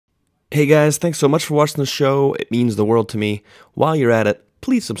Hey guys, thanks so much for watching the show. It means the world to me. While you're at it,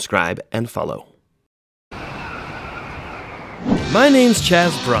 please subscribe and follow. My name's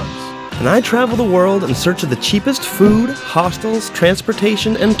Chas Bruns, and I travel the world in search of the cheapest food, hostels,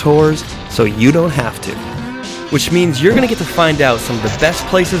 transportation, and tours so you don't have to. Which means you're going to get to find out some of the best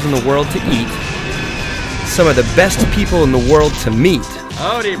places in the world to eat, some of the best people in the world to meet,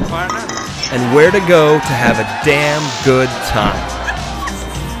 howdy, partner, and where to go to have a damn good time.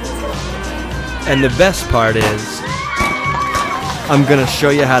 And the best part is, I'm gonna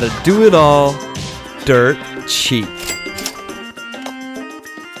show you how to do it all dirt cheap.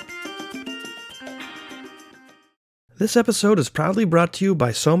 This episode is proudly brought to you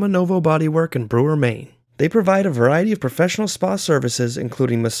by Soma Novo Bodywork in Brewer, Maine. They provide a variety of professional spa services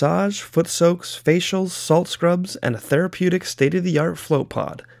including massage, foot soaks, facials, salt scrubs, and a therapeutic state-of-the-art float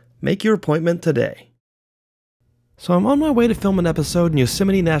pod. Make your appointment today. So I'm on my way to film an episode in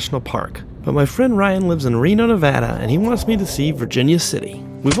Yosemite National Park, but my friend Ryan lives in Reno, Nevada, and he wants me to see Virginia City.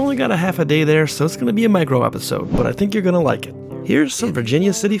 We've only got a half a day there, so it's going to be a micro episode, but I think you're going to like it. Here's some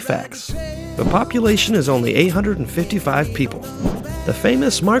Virginia City facts. The population is only 855 people. The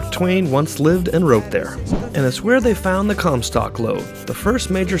famous Mark Twain once lived and wrote there, and it's where they found the Comstock lode, the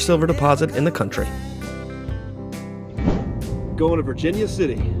first major silver deposit in the country. Going to Virginia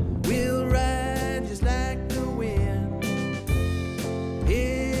City. We'll ride just like the wind,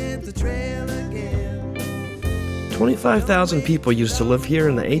 hit the trail again. 25,000 people used to live here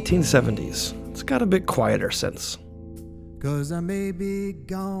in the 1870s. It's got a bit quieter since. 'Cause I may be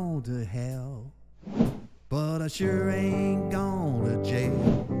gone to hell, but I sure ain't gone to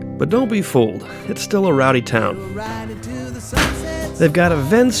jail. But don't be fooled, it's still a rowdy town. We'll ride into the sunset. They've got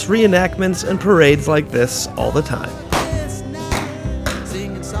events, reenactments, and parades like this all the time.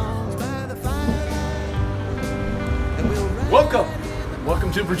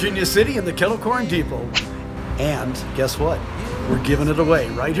 Welcome to Virginia City and the Kettle Corn Depot. And guess what? We're giving it away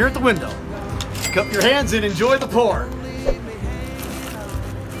right here at the window. Cup your hands and enjoy the pour.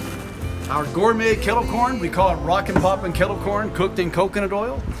 Our gourmet kettle corn, we call it rockin' poppin' kettle corn, cooked in coconut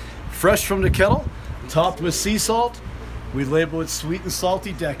oil, fresh from the kettle, topped with sea salt. We label it sweet and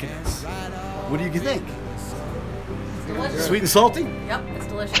salty decadence. What do you think? Delicious. Sweet and salty? Yep, it's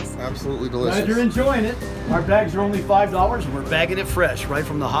delicious. Absolutely Glad delicious. you're enjoying it. Our bags are only $5 and we're bagging it fresh, right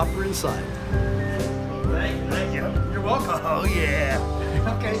from the hopper inside. Thank you. You're welcome. Oh yeah.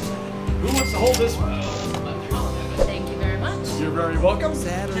 Okay. Who wants to hold this one? Thank you very much. You're very welcome.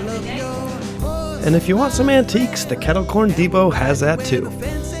 Saddle up your horse. And if you want some antiques, the Kettle Corn Depot has that too.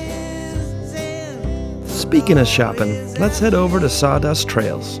 Speaking of shopping, let's head over to Sawdust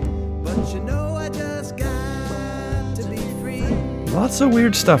Trails. But you know I just got to be free. Lots of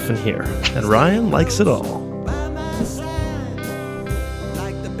weird stuff in here, and Ryan likes it all. By my side,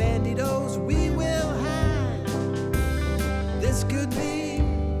 like the banditos we will hide. This could be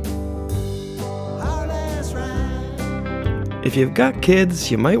our last ride. If you've got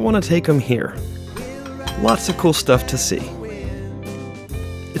kids, you might want to take them here. Lots of cool stuff to see.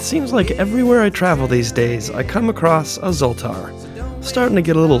 It seems like everywhere I travel these days, I come across a Zoltar. Starting to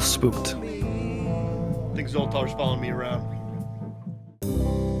get a little spooked. I think Zoltar's following me around.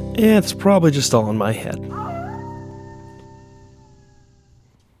 Yeah, it's probably just all in my head.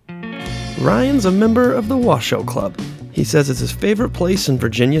 Ryan's a member of the Washoe Club. He says it's his favorite place in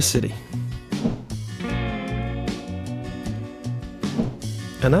Virginia City.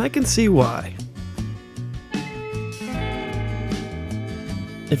 And I can see why.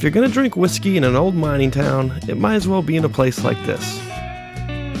 If you're gonna drink whiskey in an old mining town, it might as well be in a place like this.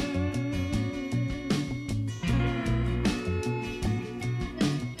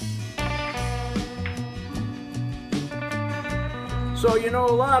 So, you know,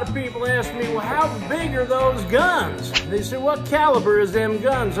 a lot of people ask me, well, how big are those guns? They said, what caliber is them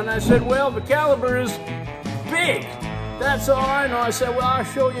guns? And I said, well, the caliber is big. That's all I know. I said, well, I'll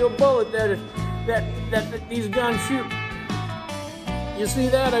show you a bullet that these guns shoot. You see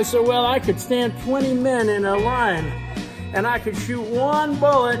that? I said, well, I could stand 20 men in a line, and I could shoot one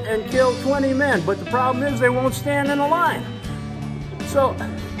bullet and kill 20 men. But the problem is they won't stand in a line. So,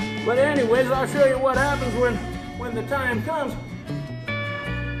 but anyways, I'll show you what happens when the time comes.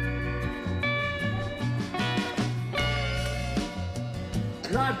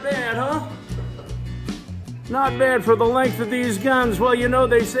 Not bad, huh? Not bad for the length of these guns. Well, you know,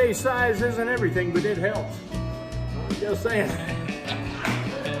 they say size isn't everything, but it helps. I'm just saying.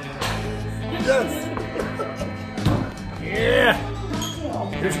 Yeah.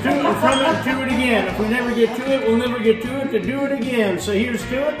 There's two in front of it, do it again. If we never get to it, we'll never get to it to do it again. So here's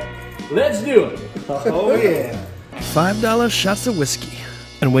to it. Let's do it. Oh, yeah. $5 shots of whiskey.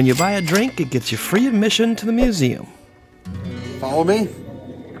 And when you buy a drink, it gets you free admission to the museum. Follow me.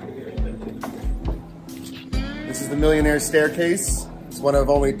 This is the Millionaire Staircase. It's one of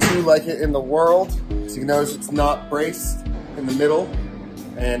only 2 like it in the world. So you notice it's not braced in the middle.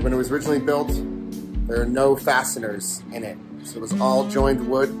 And when it was originally built, there are no fasteners in it. So it was all joined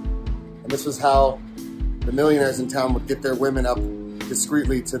wood. And this was how the millionaires in town would get their women up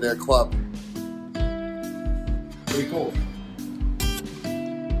discreetly to their club. Pretty cool.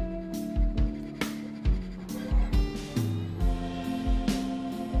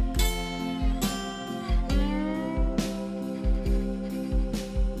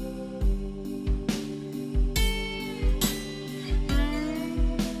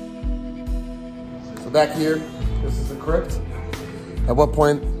 So back here, this is the crypt. At what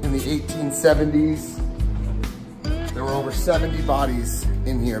point in the 1870s, there were over 70 bodies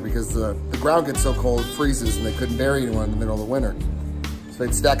in here because the ground gets so cold it freezes and they couldn't bury anyone in the middle of the winter. So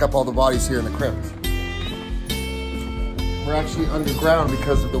they'd stack up all the bodies here in the crypt. We're actually underground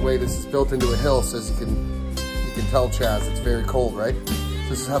because of the way this is built into a hill, so as you can tell, Chaz, it's very cold, right? So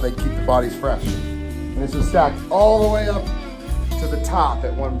this is how they keep the bodies fresh. And this was stacked all the way up to the top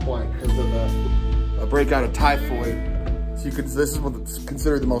at one point because of a breakout of typhoid. So this is what's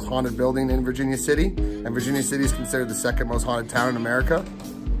considered the most haunted building in Virginia City, and Virginia City is considered the 2nd most haunted town in America.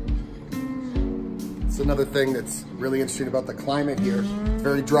 It's another thing that's really interesting about the climate here. It's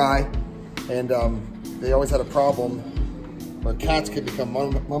very dry, and they always had a problem where cats could become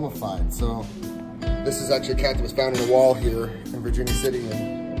mummified. So this is actually a cat that was found in a wall here in Virginia City,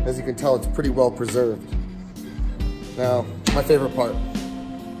 and as you can tell, it's pretty well preserved. Now, my favorite part.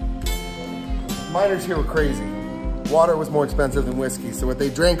 Miners here were crazy. Water was more expensive than whiskey, so what they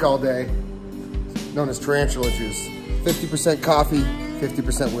drank all day, known as tarantula juice. 50% coffee,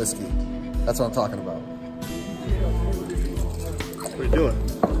 50% whiskey. That's what I'm talking about. What are you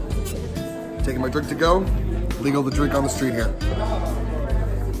doing? Taking my drink to go, legal to drink on the street here.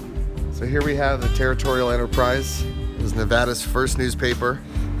 So here we have the Territorial Enterprise. It was Nevada's first newspaper.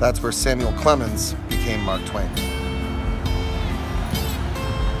 That's where Samuel Clemens became Mark Twain.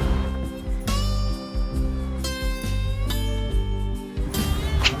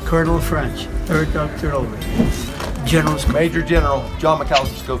 Colonel French, 3rd Artillery. General Major General John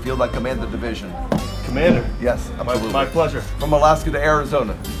McAllister Schofield, I command the division. Commander. Yes, absolutely. My pleasure. From Alaska to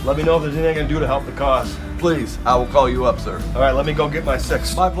Arizona. Let me know if there's anything I can do to help the cause. Please, I will call you up, sir. All right, let me go get my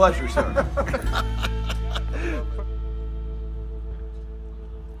 6. My pleasure, sir.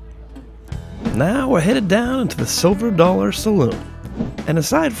 Now we're headed down into the Silver Dollar Saloon. And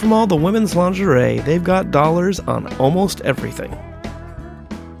aside from all the women's lingerie, they've got dollars on almost everything.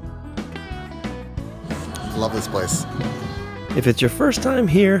 Love this place. If it's your first time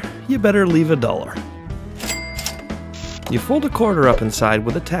here, you better leave $1. You fold a quarter up inside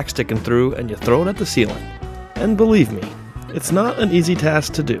with a tack sticking through and you throw it at the ceiling. And believe me, it's not an easy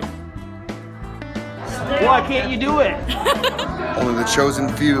task to do. Why can't you do it? Only the chosen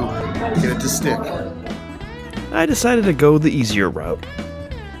few get it to stick. I decided to go the easier route.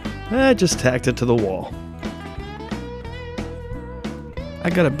 I just tacked it to the wall. I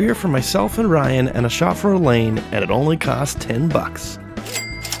got a beer for myself and Ryan and a shot for Elaine, and it only cost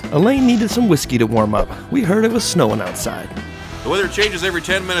 $10. Elaine needed some whiskey to warm up. We heard it was snowing outside. The weather changes every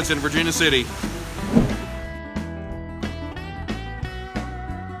 10 minutes in Virginia City.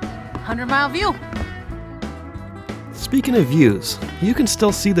 100-mile view. Speaking of views, you can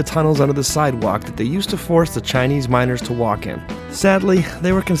still see the tunnels under the sidewalk that they used to force the Chinese miners to walk in. Sadly,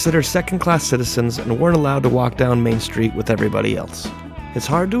 they were considered second-class citizens and weren't allowed to walk down Main Street with everybody else. It's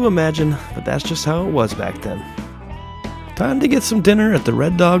hard to imagine, but that's just how it was back then. Time to get some dinner at the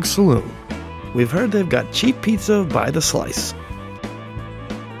Red Dog Saloon. We've heard they've got cheap pizza by the slice.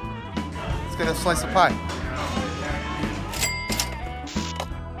 Let's get a slice of pie.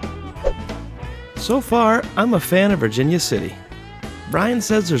 So far, I'm a fan of Virginia City. Brian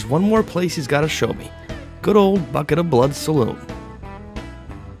says there's one more place he's got to show me. Good old Bucket of Blood Saloon.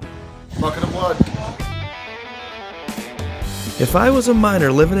 Bucket of blood. If I was a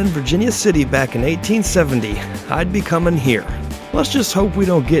miner living in Virginia City back in 1870, I'd be coming here. Let's just hope we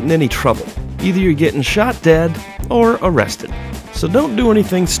don't get in any trouble. Either you're getting shot dead or arrested. So don't do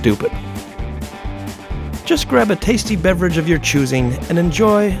anything stupid. Just grab a tasty beverage of your choosing and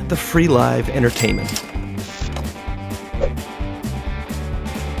enjoy the free live entertainment.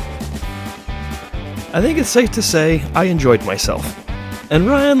 I think it's safe to say I enjoyed myself. And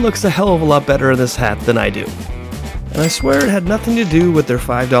Ryan looks a hell of a lot better in this hat than I do. And I swear it had nothing to do with their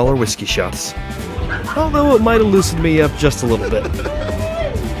 $5 whiskey shots. Although it might have loosened me up just a little bit.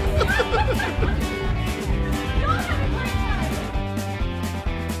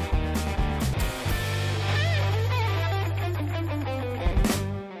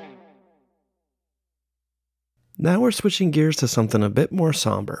 Now we're switching gears to something a bit more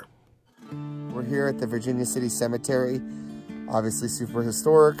somber. We're here at the Virginia City Cemetery. Obviously super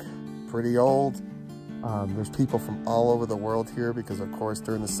historic, pretty old. There's people from all over the world here because, of course,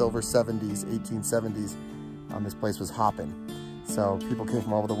 during the silver 70s, 1870s, this place was hopping. So people came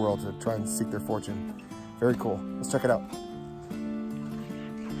from all over the world to try and seek their fortune. Very cool. Let's check it out.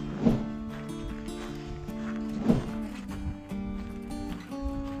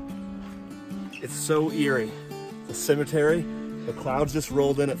 It's so eerie. The cemetery, the clouds just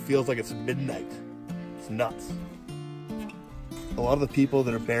rolled in. It feels like it's midnight. It's nuts. A lot of the people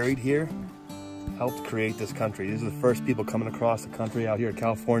that are buried here helped create this country. These are the first people coming across the country out here at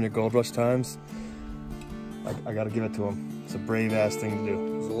California Gold Rush times. I gotta give it to them. It's a brave ass thing to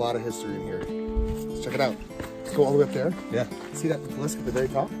do. There's a lot of history in here. Let's check it out. Let's go all the way up there. Yeah. See that obelisk at the very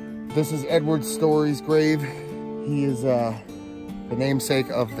top? This is Edward Story's grave. He is the namesake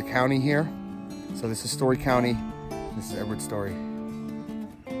of the county here. So this is Story County. This is Edward Story.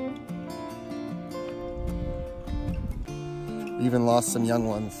 We even lost some young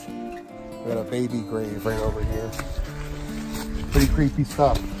ones. We got a baby grave right over here. Pretty creepy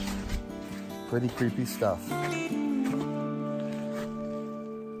stuff. Pretty creepy stuff.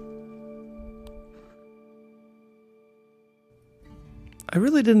 I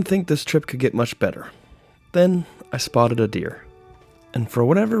really didn't think this trip could get much better. Then I spotted a deer. And for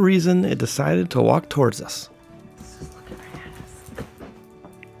whatever reason, it decided to walk towards us.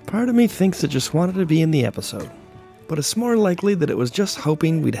 Part of me thinks it just wanted to be in the episode, but it's more likely that it was just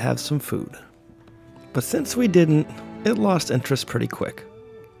hoping we'd have some food. But since we didn't, it lost interest pretty quick.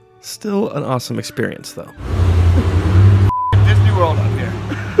 Still an awesome experience though. Disney World up here.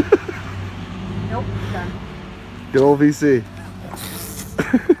 Nope, done. Good old VC.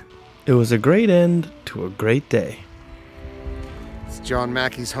 It was a great end to a great day. It's John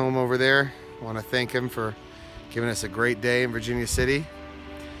Mackey's home over there. I want to thank him for giving us a great day in Virginia City.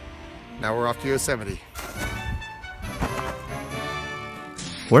 Now we're off to Yosemite.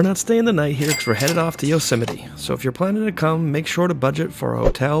 We're not staying the night here because we're headed off to Yosemite, so if you're planning to come, make sure to budget for a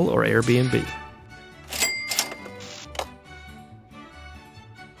hotel or Airbnb.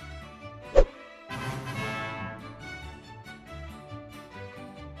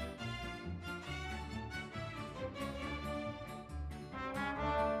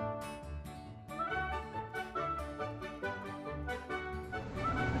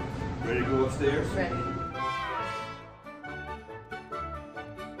 Ready to go upstairs? Ready.